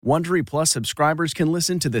Wondery Plus subscribers can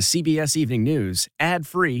listen to the CBS Evening News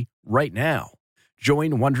ad-free right now.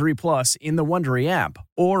 Join Wondery Plus in the Wondery app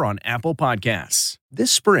or on Apple Podcasts.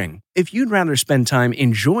 This spring, if you'd rather spend time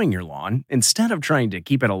enjoying your lawn instead of trying to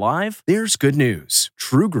keep it alive, there's good news.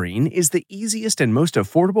 True Green is the easiest and most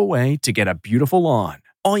affordable way to get a beautiful lawn.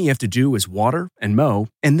 All you have to do is water and mow,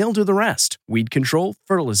 and they'll do the rest. Weed control,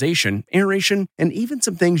 fertilization, aeration, and even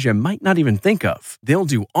some things you might not even think of. They'll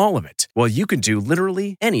do all of it, while you can do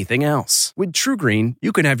literally anything else. With True Green,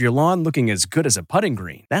 you can have your lawn looking as good as a putting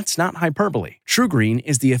green. That's not hyperbole. True Green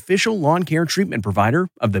is the official lawn care treatment provider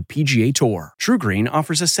of the PGA Tour. True Green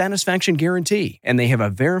offers a satisfaction guarantee, and they have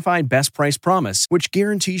a verified best price promise, which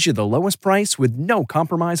guarantees you the lowest price with no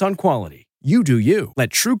compromise on quality. You do you. Let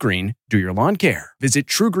True Green do your lawn care. Visit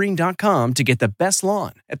truegreen.com to get the best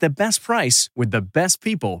lawn at the best price with the best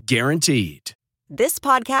people guaranteed. This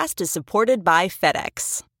podcast is supported by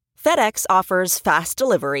FedEx. FedEx offers fast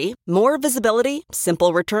delivery, more visibility,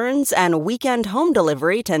 simple returns, and weekend home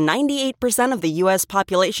delivery to 98% of the U.S.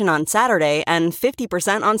 population on Saturday and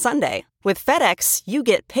 50% on Sunday. With FedEx, you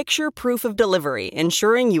get picture proof of delivery,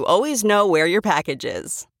 ensuring you always know where your package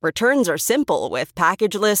is. Returns are simple with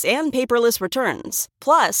packageless and paperless returns.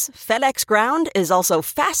 Plus, FedEx Ground is also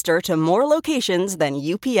faster to more locations than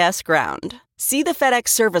UPS Ground. See the FedEx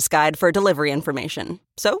service guide for delivery information.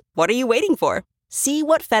 So, what are you waiting for? See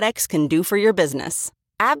what FedEx can do for your business.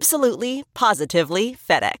 Absolutely, positively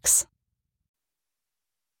FedEx.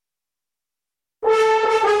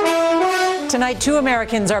 Tonight, 2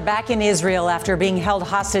 Americans are back in Israel after being held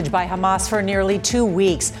hostage by Hamas for nearly 2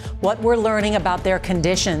 weeks. What we're learning about their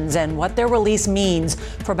conditions and what their release means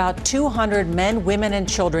for about 200 men, women, and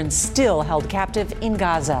children still held captive in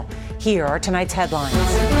Gaza. Here are tonight's headlines.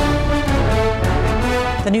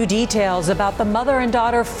 The new details about the mother and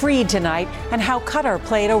daughter freed tonight and how Qatar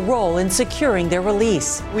played a role in securing their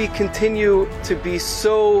release. We continue to be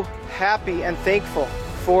so happy and thankful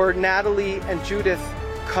for Natalie and Judith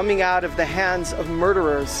coming out of the hands of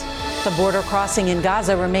murderers. The border crossing in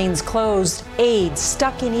Gaza remains closed. Aid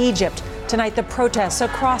stuck in Egypt. Tonight, the protests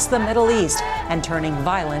across the Middle East and turning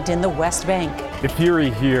violent in the West Bank. The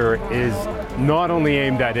fury here is not only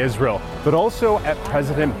aimed at Israel, but also at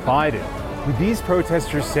President Biden, who these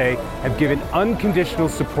protesters say have given unconditional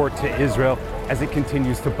support to Israel as it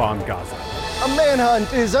continues to bomb Gaza. A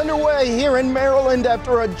manhunt is underway here in Maryland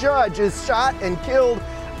after a judge is shot and killed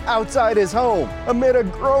outside his home amid a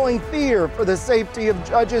growing fear for the safety of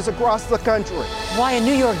judges across the country. Why a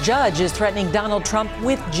New York judge is threatening Donald Trump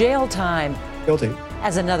with jail time. Guilty.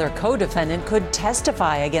 As another co-defendant could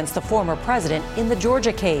testify against the former president in the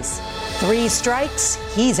Georgia case. 3 strikes,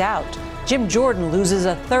 he's out. Jim Jordan loses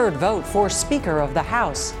a 3rd vote for Speaker of the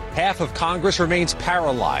House. Half of Congress remains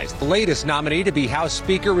paralyzed. The latest nominee to be House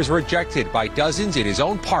Speaker was rejected by dozens in his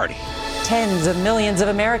own party. Tens of millions of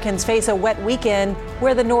Americans face a wet weekend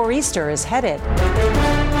where the nor'easter is headed.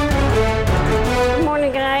 Good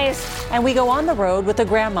morning, guys. And we go on the road with the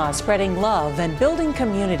grandma, spreading love and building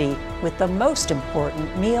community with the most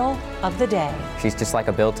important meal of the day. She's just like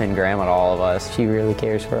a built-in grandma to all of us. She really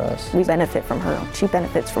cares for us. We benefit from her. She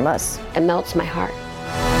benefits from us. It melts my heart.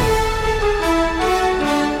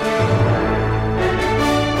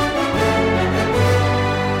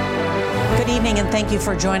 Good evening and thank you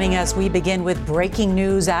for joining us. We begin with breaking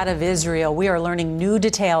news out of Israel. We are learning new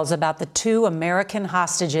details about the 2 American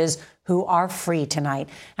hostages who are free tonight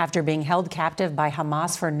after being held captive by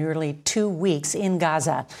Hamas for nearly 2 weeks in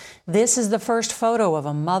Gaza. This is the first photo of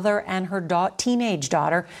a mother and her teenage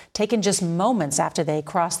daughter taken just moments after they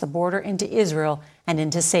crossed the border into Israel and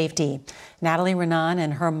into safety. Natalie Renan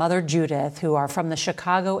and her mother Judith, who are from the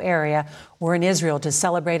Chicago area, were in Israel to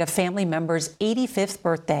celebrate a family member's 85th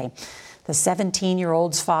birthday. The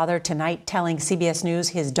 17-year-old's father tonight telling CBS News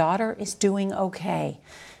his daughter is doing okay.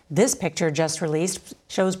 This picture just released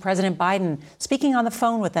shows President Biden speaking on the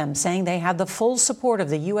phone with them, saying they have the full support of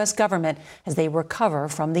the U.S. government as they recover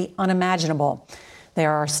from the unimaginable.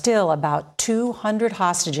 There are still about 200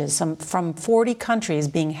 hostages from 40 countries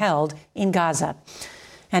being held in Gaza.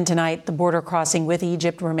 And tonight, the border crossing with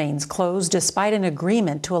Egypt remains closed despite an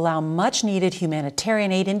agreement to allow much-needed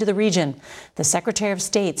humanitarian aid into the region. The Secretary of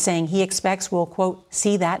State saying he expects we'll, quote,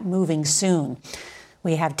 see that moving soon.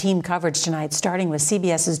 We have team coverage tonight, starting with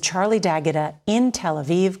CBS's Charlie D'Agata in Tel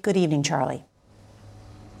Aviv. Good evening, Charlie.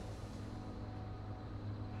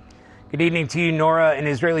 Good evening to you, Norah. An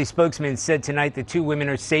Israeli spokesman said tonight the 2 women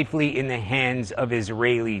are safely in the hands of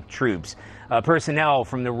Israeli troops. Personnel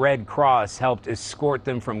from the Red Cross helped escort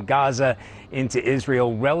them from Gaza into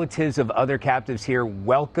Israel. Relatives of other captives here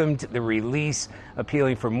welcomed the release,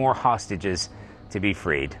 appealing for more hostages to be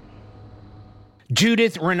freed.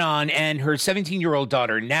 Judith Renan and her 17-year-old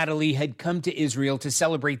daughter, Natalie, had come to Israel to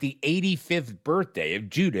celebrate the 85th birthday of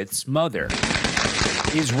Judith's mother.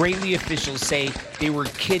 Israeli officials say they were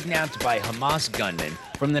kidnapped by Hamas gunmen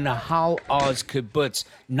from the Nahal Oz kibbutz,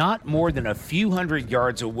 not more than a few hundred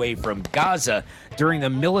yards away from Gaza, during the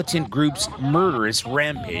militant group's murderous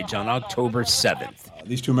rampage on October 7th.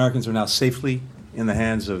 These two Americans are now safely in the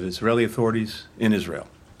hands of Israeli authorities in Israel.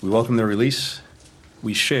 We welcome their release.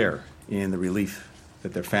 We share in the relief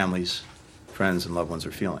that their families, friends, and loved ones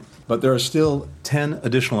are feeling. But there are still 10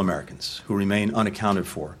 additional Americans who remain unaccounted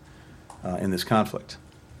for in this conflict.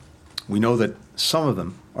 We know that some of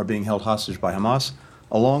them are being held hostage by Hamas,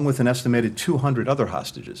 along with an estimated 200 other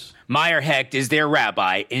hostages. Meyer Hecht is their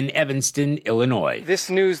rabbi in Evanston, Illinois. This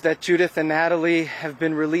news that Judith and Natalie have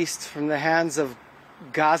been released from the hands of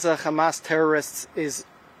Gaza Hamas terrorists is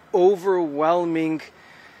overwhelming.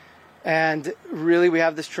 And really, we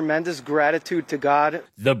have this tremendous gratitude to God.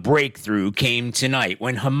 The breakthrough came tonight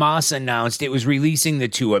when Hamas announced it was releasing the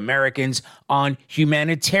two Americans on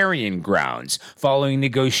humanitarian grounds, following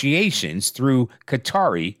negotiations through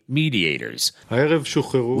Qatari mediators.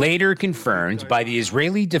 Later confirmed by the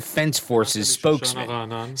Israeli Defense Forces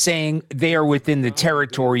spokesman, saying they are within the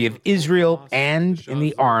territory of Israel and in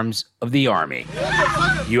the arms of the army.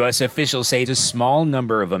 U.S. officials say a small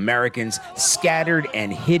number of Americans scattered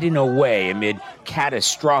and hidden away amid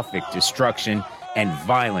catastrophic destruction and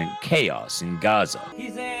violent chaos in Gaza.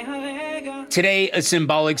 Today, a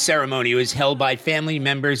symbolic ceremony was held by family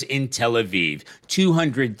members in Tel Aviv.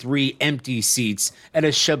 203 empty seats at a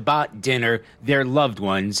Shabbat dinner their loved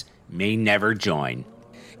ones may never join.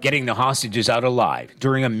 Getting the hostages out alive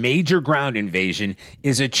during a major ground invasion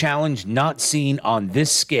is a challenge not seen on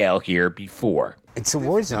this scale here before. It's a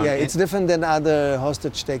war zone. Yeah, it's different than other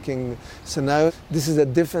hostage-taking scenarios. This is a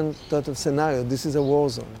different sort of scenario. This is a war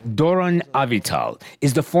zone. Doron Avital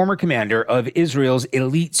is the former commander of Israel's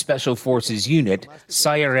elite special forces unit,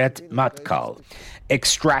 Sayeret Matkal.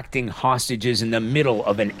 Extracting hostages in the middle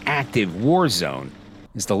of an active war zone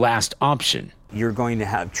is the last option. You're going to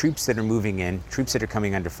have troops that are moving in, troops that are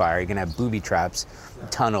coming under fire. You're going to have booby traps,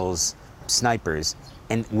 tunnels, snipers.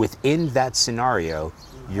 And within that scenario,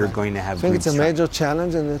 you're going to have I think it's a major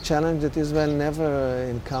challenge, and a challenge that Israel never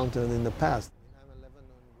encountered in the past.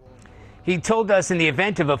 He told us in the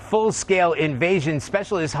event of a full-scale invasion,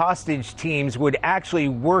 specialist hostage teams would actually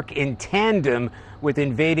work in tandem with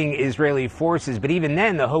invading Israeli forces. But even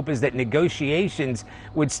then, the hope is that negotiations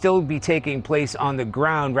would still be taking place on the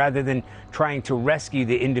ground rather than trying to rescue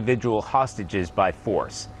the individual hostages by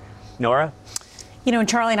force. Norah? You know,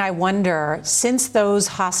 Charlie and I wonder, since those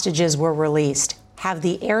hostages were released, have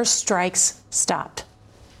the airstrikes stopped?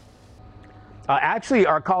 Actually,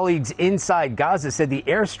 our colleagues inside Gaza said the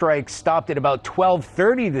airstrikes stopped at about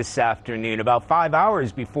 12:30 this afternoon, about 5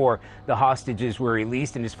 hours before the hostages were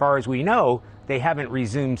released. And as far as we know, they haven't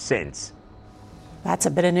resumed since. That's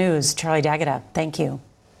a bit of news. Charlie D'Agata, thank you.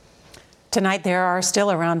 Tonight, there are still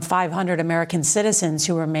around 500 American citizens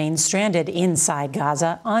who remain stranded inside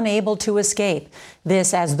Gaza, unable to escape.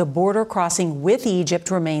 This as the border crossing with Egypt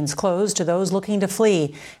remains closed to those looking to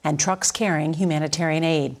flee and trucks carrying humanitarian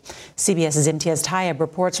aid. CBS's Imtiaz Tayeb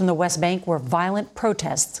reports from the West Bank where violent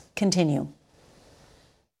protests continue.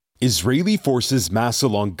 Israeli forces mass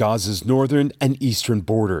along Gaza's northern and eastern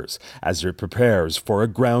borders as it prepares for a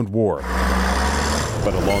ground war.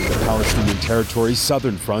 But along the Palestinian territory's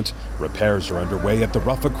southern front, repairs are underway at the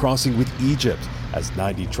Rafah crossing with Egypt as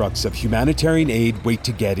 90 trucks of humanitarian aid wait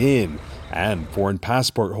to get in, and foreign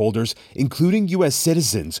passport holders, including U.S.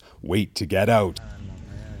 citizens, wait to get out.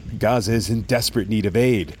 Gaza is in desperate need of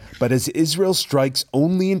aid, but as Israel strikes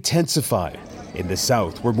only intensify. In the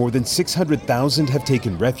south, where more than 600,000 have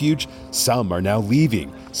taken refuge, some are now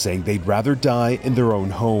leaving, saying they'd rather die in their own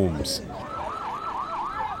homes.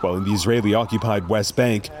 While in the Israeli-occupied West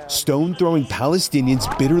Bank, stone-throwing Palestinians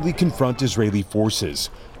bitterly confront Israeli forces,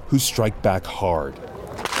 who strike back hard.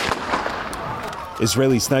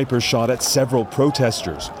 Israeli snipers shot at several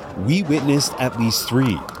protesters. We witnessed at least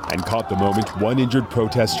 3 and caught the moment one injured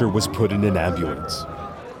protester was put in an ambulance.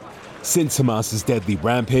 Since Hamas's deadly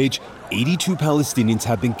rampage, 82 Palestinians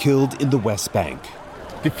have been killed in the West Bank.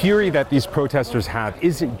 The fury that these protesters have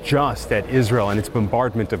isn't just at Israel and its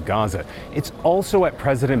bombardment of Gaza. It's also at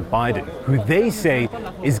President Biden, who they say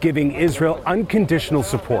is giving Israel unconditional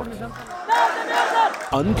support.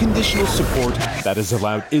 Unconditional support that has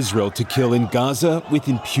allowed Israel to kill in Gaza with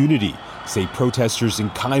impunity, say protesters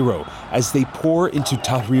in Cairo as they pour into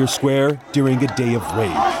Tahrir Square during a day of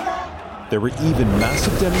rage. There were even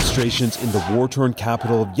massive demonstrations in the war-torn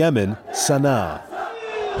capital of Yemen, Sana'a.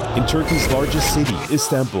 In Turkey's largest city,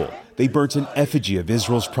 Istanbul, They burnt an effigy of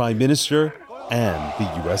Israel's prime minister and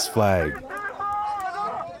the U.S. flag.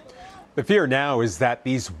 The fear now is that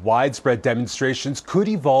these widespread demonstrations could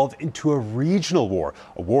evolve into a regional war,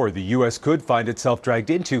 a war the U.S. could find itself dragged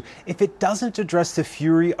into if it doesn't address the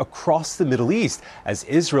fury across the Middle East as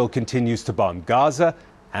Israel continues to bomb Gaza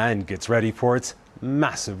and gets ready for its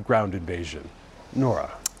massive ground invasion.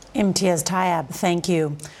 Norah. Imtiaz Tayeb, thank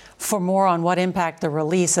you. For more on what impact the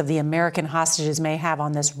release of the American hostages may have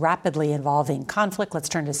on this rapidly evolving conflict, let's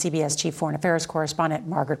turn to CBS Chief Foreign Affairs correspondent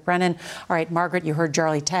Margaret Brennan. All right, Margaret, you heard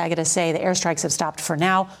Charlie Taggeta say the airstrikes have stopped for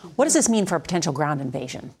now. What does this mean for a potential ground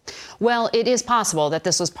invasion? Well, it is possible that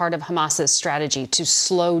this was part of Hamas's strategy to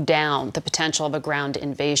slow down the potential of a ground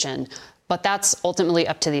invasion. But that's ultimately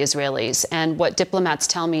up to the Israelis. And what diplomats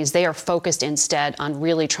tell me is they are focused instead on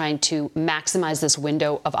really trying to maximize this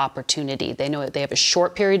window of opportunity. They know that they have a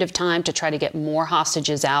short period of time to try to get more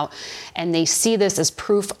hostages out, and they see this as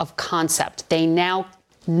proof of concept. They now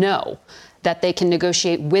know that they can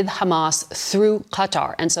negotiate with Hamas through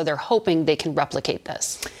Qatar, and so they're hoping they can replicate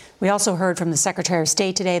this. We also heard from the Secretary of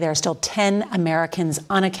State today there are still 10 Americans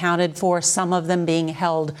unaccounted for, some of them being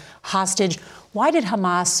held hostage. Why did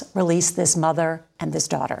Hamas release this mother and this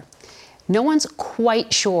daughter? No one's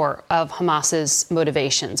quite sure of Hamas's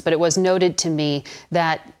motivations, but it was noted to me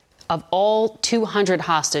that of all 200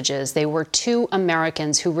 hostages, they were 2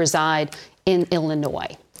 Americans who reside in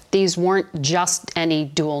Illinois. These weren't just any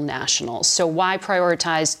dual nationals. So why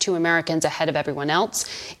prioritize 2 Americans ahead of everyone else?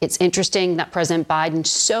 It's interesting that President Biden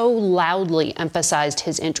so loudly emphasized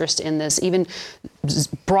his interest in this, even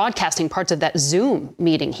broadcasting parts of that Zoom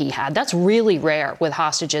meeting he had. That's really rare with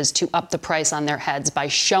hostages to up the price on their heads by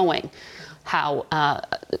showing how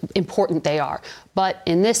important they are. But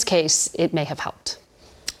in this case, it may have helped.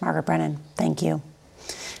 Margaret Brennan, thank you.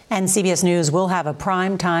 And CBS News will have a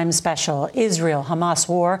primetime special, Israel-Hamas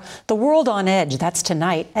War, The World on Edge. That's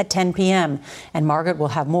tonight at 10 p.m. And Margaret will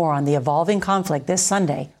have more on the evolving conflict this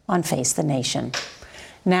Sunday on Face the Nation.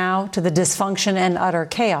 Now to the dysfunction and utter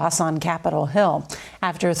chaos on Capitol Hill.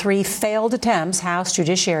 After 3 failed attempts, House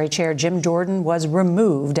Judiciary Chair Jim Jordan was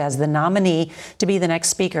removed as the nominee to be the next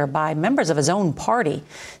speaker by members of his own party.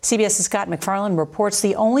 CBS's Scott MacFarlane reports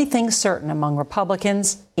the only thing certain among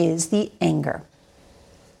Republicans is the anger.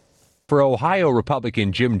 For Ohio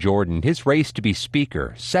Republican Jim Jordan, his race to be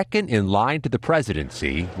Speaker, second in line to the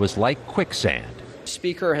presidency, was like quicksand.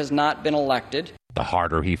 Speaker has not been elected. The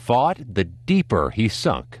harder he fought, the deeper he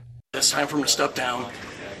sunk. It's time for him to step down,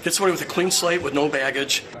 get somebody with a clean slate with no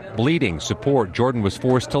baggage. Bleeding support, Jordan was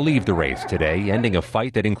forced to leave the race today, ending a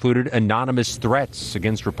fight that included anonymous threats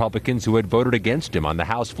against Republicans who had voted against him on the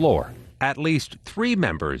House floor. At least 3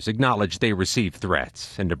 members acknowledged they received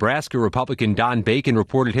threats, and Nebraska Republican Don Bacon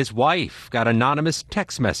reported his wife got anonymous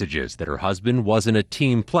text messages that her husband wasn't a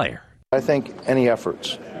team player. I think any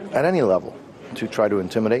efforts at any level to try to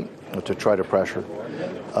intimidate or to try to pressure,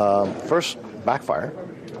 first, backfire,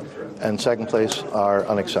 and second place are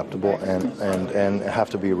unacceptable and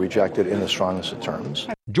have to be rejected in the strongest of terms.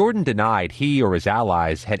 Jordan denied he or his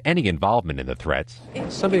allies had any involvement in the threats.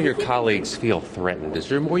 Some of your colleagues feel threatened. Is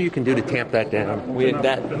there more you can do to tamp that down?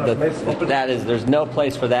 There's no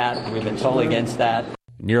place for that. We've been totally against that.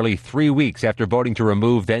 Nearly 3 weeks after voting to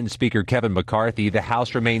remove then-Speaker Kevin McCarthy, the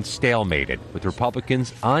House remains stalemated, with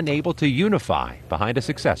Republicans unable to unify behind a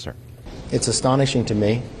successor. It's astonishing to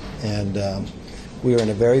me, and we are in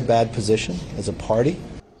a very bad position as a party.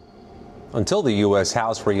 Until the U.S.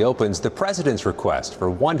 House reopens, the president's request for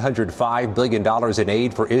 $105 billion in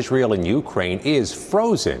aid for Israel and Ukraine is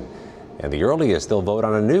frozen. And the earliest they'll vote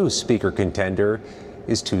on a new speaker contender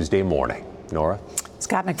is Tuesday morning. Norah?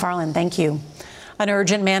 Scott MacFarlane, thank you. An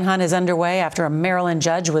urgent manhunt is underway after a Maryland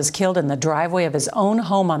judge was killed in the driveway of his own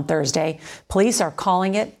home on Thursday. Police are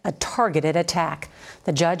calling it a targeted attack.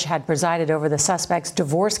 The judge had presided over the suspect's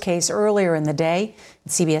divorce case earlier in the day.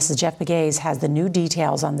 CBS's Jeff Begays has the new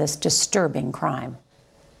details on this disturbing crime.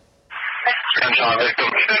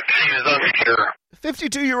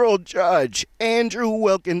 52-year-old judge Andrew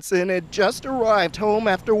Wilkinson had just arrived home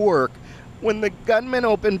after work when the gunman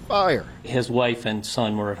opened fire. His wife and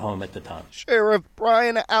son were at home at the time. Sheriff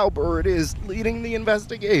Brian Albert is leading the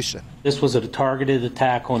investigation. This was a targeted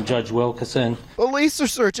attack on Judge Wilkinson. Police are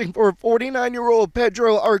searching for 49-year-old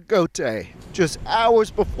Pedro Argote. Just hours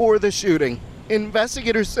before the shooting,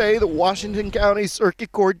 investigators say the Washington County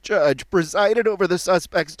Circuit Court judge presided over the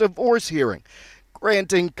suspect's divorce hearing,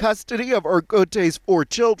 granting custody of Argote's 4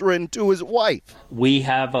 children to his wife. We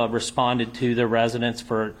have responded to the residents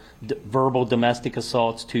for verbal domestic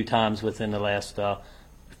assaults 2 times within the last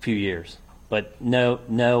few years, but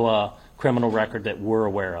no criminal record that we're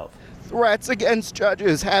aware of. Threats against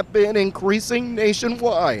judges have been increasing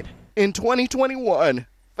nationwide. In 2021,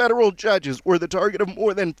 federal judges were the target of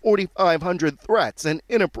more than 4,500 threats and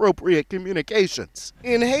inappropriate communications.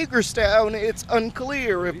 In Hagerstown, it's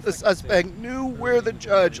unclear if the suspect knew where the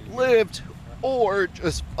judge lived or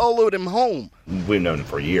just followed him home. We've known him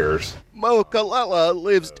for years. Mo Kalela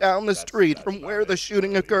lives down the street from where the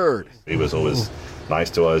shooting occurred. He was always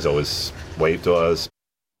nice to us, always waved to us.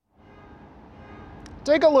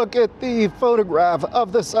 Take a look at the photograph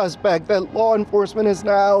of the suspect that law enforcement is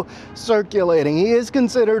now circulating. He is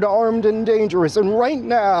considered armed and dangerous, and right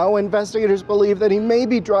now, investigators believe that he may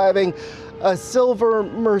be driving a silver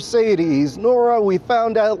Mercedes. Norah, we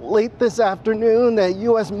found out late this afternoon that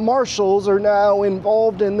U.S. Marshals are now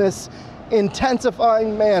involved in this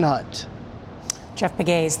intensifying manhunt. Jeff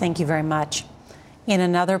Pegues, thank you very much. In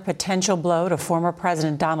another potential blow to former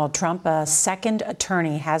President Donald Trump, a second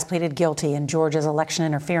attorney has pleaded guilty in Georgia's election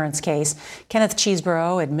interference case. Kenneth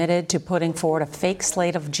Chesebro admitted to putting forward a fake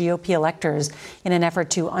slate of GOP electors in an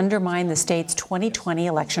effort to undermine the state's 2020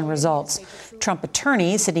 election results. Trump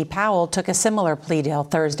attorney Sidney Powell took a similar plea deal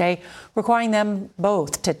Thursday, requiring them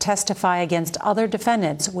both to testify against other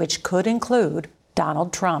defendants, which could include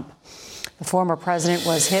Donald Trump. The former president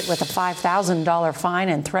was hit with a $5,000 fine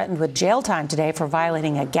and threatened with jail time today for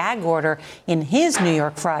violating a gag order in his New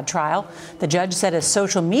York fraud trial. The judge said a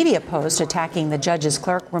social media post attacking the judge's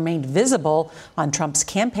clerk remained visible on Trump's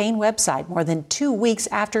campaign website more than 2 weeks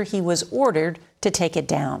after he was ordered to take it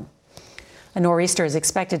down. A nor'easter is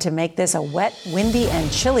expected to make this a wet, windy,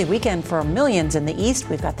 and chilly weekend for millions in the East.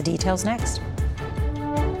 We've got the details next.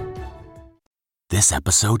 This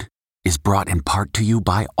episode is brought in part to you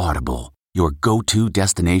by Audible, your go-to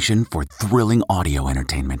destination for thrilling audio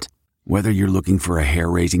entertainment. Whether you're looking for a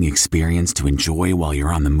hair-raising experience to enjoy while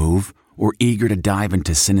you're on the move or eager to dive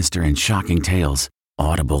into sinister and shocking tales,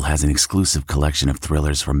 Audible has an exclusive collection of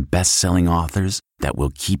thrillers from best-selling authors that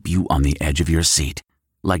will keep you on the edge of your seat.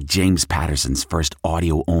 Like James Patterson's first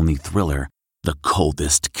audio-only thriller, The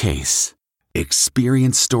Coldest Case.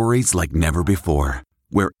 Experience stories like never before,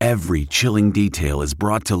 where every chilling detail is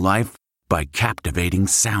brought to life by captivating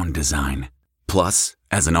sound design. Plus,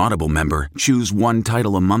 as an Audible member, choose one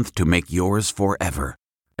title a month to make yours forever.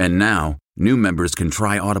 And now, new members can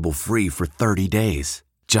try Audible free for 30 days.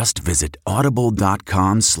 Just visit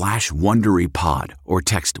audible.com/WonderyPod or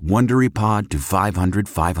text WonderyPod to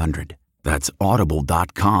 500-500. That's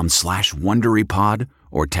audible.com/WonderyPod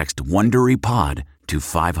or text WonderyPod to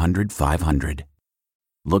 500-500.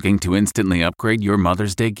 Looking to instantly upgrade your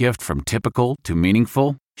Mother's Day gift from typical to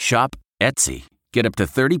meaningful? Shop Etsy. Get up to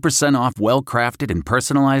 30% off well-crafted and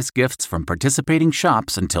personalized gifts from participating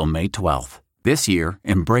shops until May 12th. This year,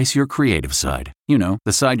 embrace your creative side. You know,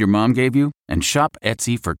 the side your mom gave you. And shop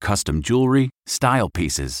Etsy for custom jewelry, style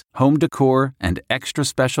pieces, home decor, and extra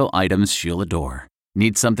special items she'll adore.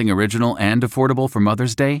 Need something original and affordable for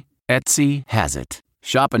Mother's Day? Etsy has it.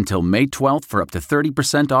 Shop until May 12th for up to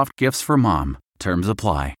 30% off gifts for mom. Terms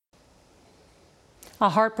apply. A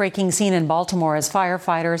heartbreaking scene in Baltimore as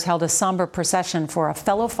firefighters held a somber procession for a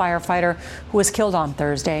fellow firefighter who was killed on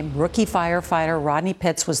Thursday. Rookie firefighter Rodney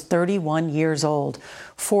Pitts was 31 years old.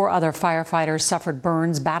 4 other firefighters suffered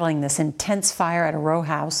burns battling this intense fire at a row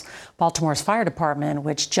house. Baltimore's fire department,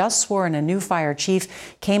 which just swore in a new fire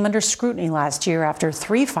chief, came under scrutiny last year after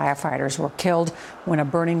 3 firefighters were killed when a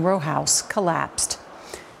burning row house collapsed.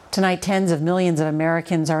 Tonight, tens of millions of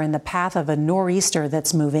Americans are in the path of a nor'easter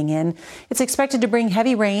that's moving in. It's expected to bring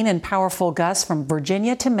heavy rain and powerful gusts from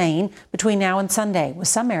Virginia to Maine between now and Sunday, with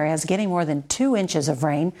some areas getting more than 2 inches of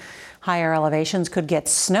rain. Higher elevations could get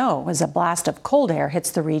snow as a blast of cold air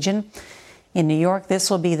hits the region. In New York, this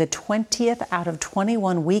will be the 20th out of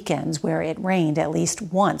 21 weekends where it rained at least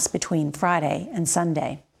once between Friday and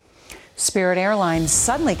Sunday. Spirit Airlines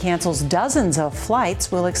suddenly cancels dozens of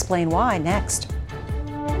flights. We'll explain why next.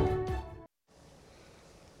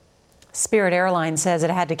 Spirit Airlines says it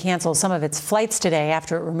had to cancel some of its flights today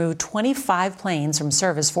after it removed 25 planes from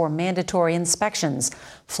service for mandatory inspections.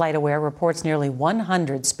 FlightAware reports nearly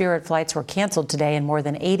 100 Spirit flights were canceled today and more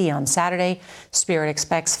than 80 on Saturday. Spirit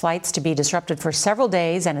expects flights to be disrupted for several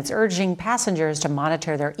days, and it's urging passengers to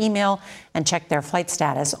monitor their email and check their flight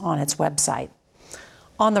status on its website.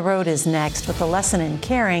 On the Road is next with a lesson in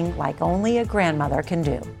caring like only a grandmother can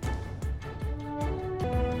do.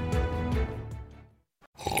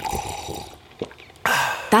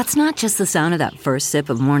 That's not just the sound of that first sip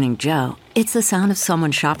of Morning Joe. It's the sound of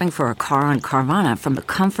someone shopping for a car on Carvana from the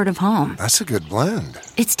comfort of home. That's a good blend.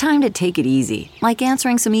 It's time to take it easy, like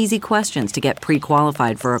answering some easy questions to get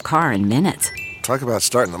pre-qualified for a car in minutes. Talk about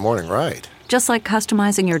starting the morning right. Just like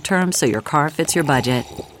customizing your terms so your car fits your budget.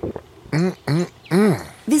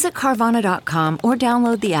 Visit Carvana.com or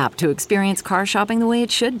download the app to experience car shopping the way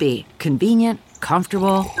it should be. Convenient,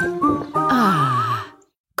 comfortable.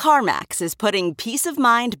 CarMax is putting peace of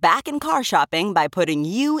mind back in car shopping by putting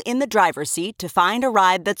you in the driver's seat to find a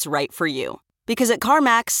ride that's right for you. Because at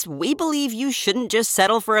CarMax, we believe you shouldn't just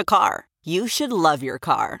settle for a car. You should love your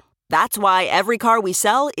car. That's why every car we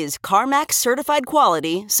sell is CarMax certified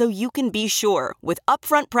quality, so you can be sure with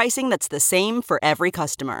upfront pricing that's the same for every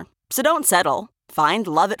customer. So don't settle. Find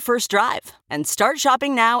love at first drive and start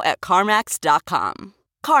shopping now at CarMax.com.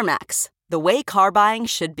 CarMax, the way car buying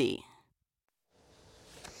should be.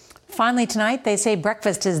 Finally tonight, they say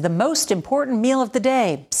breakfast is the most important meal of the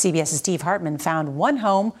day. CBS's Steve Hartman found one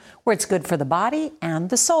home where it's good for the body and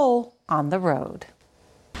the soul on the road.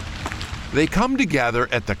 They come together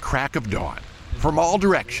at the crack of dawn from all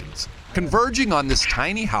directions, converging on this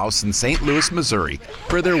tiny house in St. Louis, Missouri,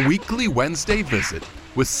 for their weekly Wednesday visit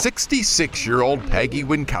with 66-year-old Peggy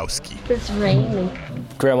Winkowski. It's raining.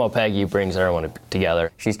 Grandma Peggy brings everyone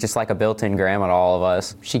together. She's just like a built-in grandma to all of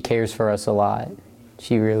us. She cares for us a lot.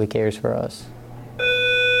 She really cares for us.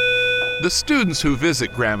 The students who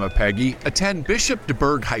visit Grandma Peggy attend Bishop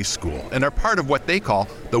DeBerg High School and are part of what they call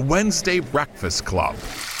the Wednesday Breakfast Club.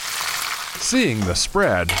 Seeing the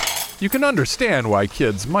spread, you can understand why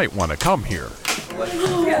kids might want to come here.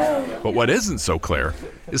 But what isn't so clear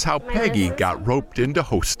is how Peggy got roped into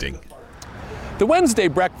hosting. The Wednesday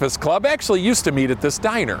Breakfast Club actually used to meet at this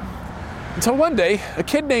diner. Until one day, a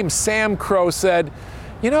kid named Sam Crow said,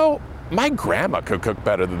 "You know, my grandma could cook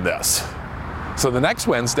better than this." So the next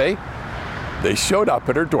Wednesday, they showed up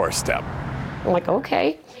at her doorstep. I'm like,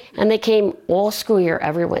 okay. And they came all school year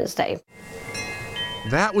every Wednesday.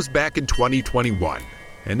 That was back in 2021,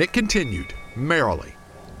 and it continued merrily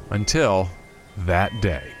until that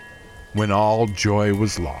day when all joy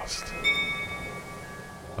was lost.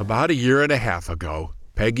 About a year and a half ago,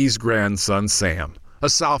 Peggy's grandson Sam, a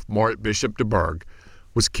sophomore at Bishop DeBerg,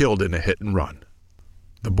 was killed in a hit and run.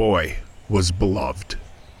 The boy was beloved,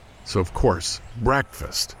 so of course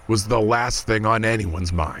breakfast was the last thing on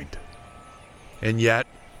anyone's mind. And yet,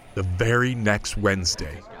 the very next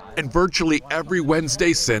Wednesday, and virtually every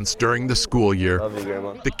Wednesday since during the school year,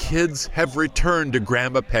 the kids have returned to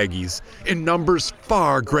Grandma Peggy's in numbers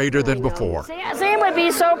far greater than before. Sam would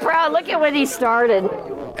be so proud. Look at when he started.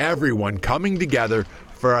 Everyone coming together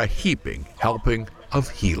for a heaping helping of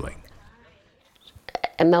healing.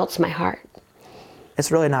 It melts my heart.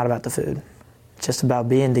 It's really not about the food. It's just about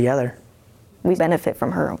being together. We benefit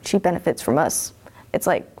from her. She benefits from us. It's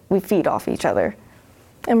like we feed off each other.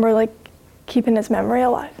 And we're like keeping his memory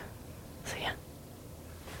alive. So yeah.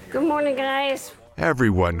 Good morning, guys.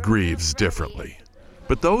 Everyone grieves differently,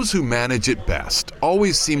 but those who manage it best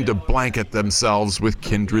always seem to blanket themselves with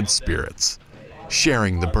kindred spirits,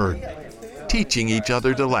 sharing the burden, teaching each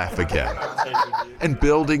other to laugh again, and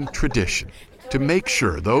building tradition to make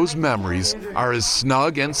sure those memories are as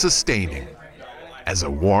snug and sustaining as a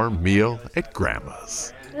warm meal at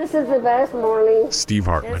Grandma's. This is the best morning. Steve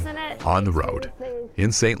Hartman, on the road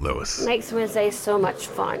in St. Louis. Makes Wednesday so much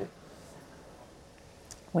fun.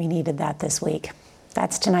 We needed that this week.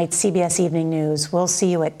 That's tonight's CBS Evening News. We'll see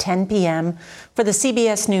you at 10 p.m. for the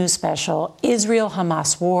CBS News special,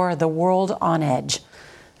 Israel-Hamas War, the World on Edge.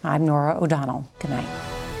 I'm Norah O'Donnell. Good night.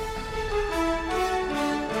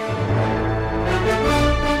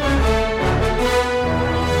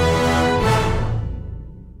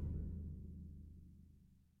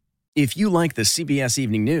 If you like the CBS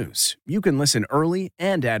Evening News, you can listen early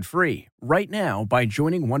and ad-free right now by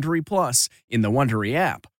joining Wondery Plus in the Wondery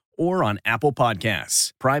app or on Apple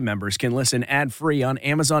Podcasts. Prime members can listen ad-free on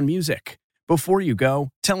Amazon Music. Before you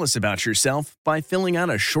go, tell us about yourself by filling out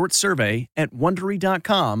a short survey at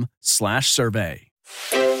Wondery.com/survey.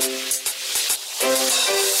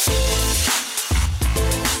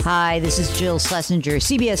 Hi, this is Jill Schlesinger,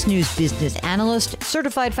 CBS News business analyst,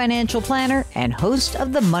 certified financial planner, and host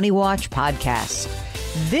of the Money Watch podcast.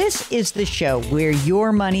 This is the show where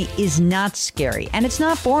your money is not scary and it's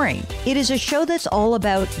not boring. It is a show that's all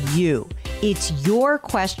about you. It's your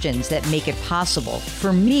questions that make it possible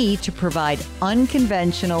for me to provide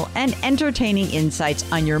unconventional and entertaining insights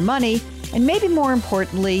on your money and maybe more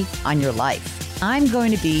importantly, on your life. I'm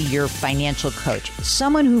going to be your financial coach,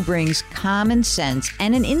 someone who brings common sense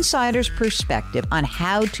and an insider's perspective on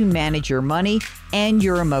how to manage your money and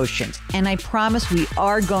your emotions. And I promise we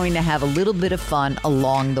are going to have a little bit of fun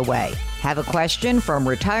along the way. Have a question from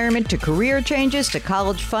retirement to career changes to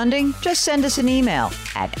college funding? Just send us an email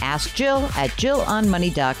at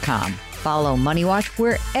askjill@jillonmoney.com. Follow Money Watch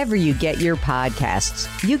wherever you get your podcasts.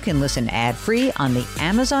 You can listen ad-free on the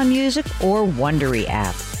Amazon Music or Wondery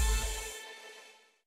app.